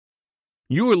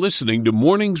You are listening to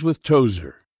Mornings with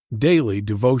Tozer, daily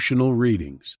devotional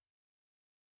readings.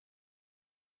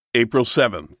 April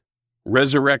 7th,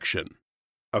 Resurrection,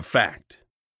 a fact.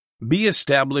 Be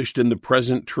established in the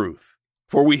present truth,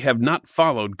 for we have not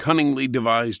followed cunningly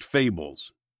devised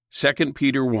fables. 2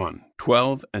 Peter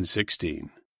 1:12 and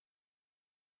 16.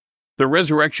 The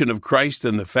resurrection of Christ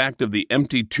and the fact of the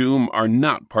empty tomb are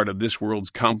not part of this world's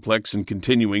complex and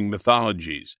continuing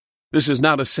mythologies. This is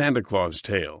not a Santa Claus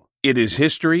tale. It is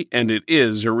history, and it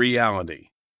is a reality.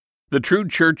 The true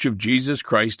Church of Jesus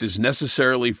Christ is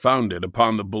necessarily founded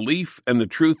upon the belief and the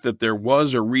truth that there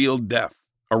was a real death,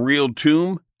 a real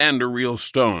tomb, and a real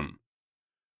stone.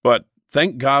 But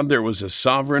thank God there was a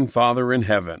sovereign Father in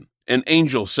heaven, an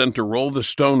angel sent to roll the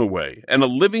stone away, and a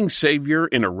living Savior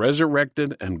in a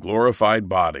resurrected and glorified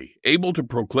body, able to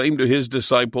proclaim to his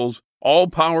disciples, "All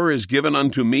power is given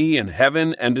unto me in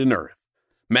heaven and in earth."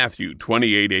 Matthew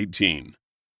 28:18.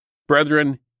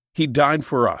 Brethren, he died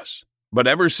for us, but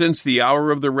ever since the hour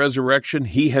of the resurrection,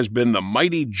 he has been the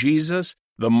mighty Jesus,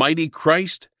 the mighty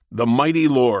Christ, the mighty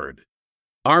Lord.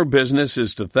 Our business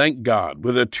is to thank God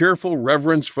with a tearful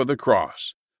reverence for the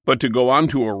cross, but to go on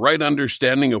to a right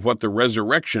understanding of what the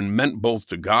resurrection meant both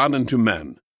to God and to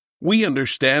men. We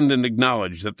understand and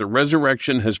acknowledge that the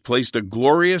resurrection has placed a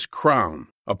glorious crown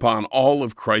upon all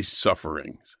of Christ's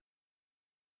sufferings.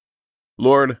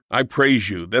 Lord, I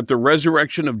praise you that the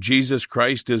resurrection of Jesus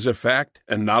Christ is a fact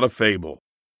and not a fable.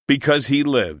 Because he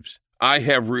lives, I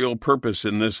have real purpose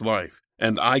in this life,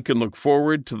 and I can look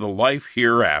forward to the life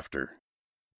hereafter.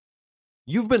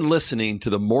 You've been listening to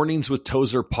the Mornings with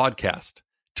Tozer podcast.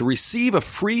 To receive a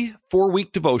free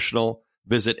 4-week devotional,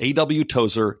 visit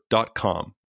awtozer.com.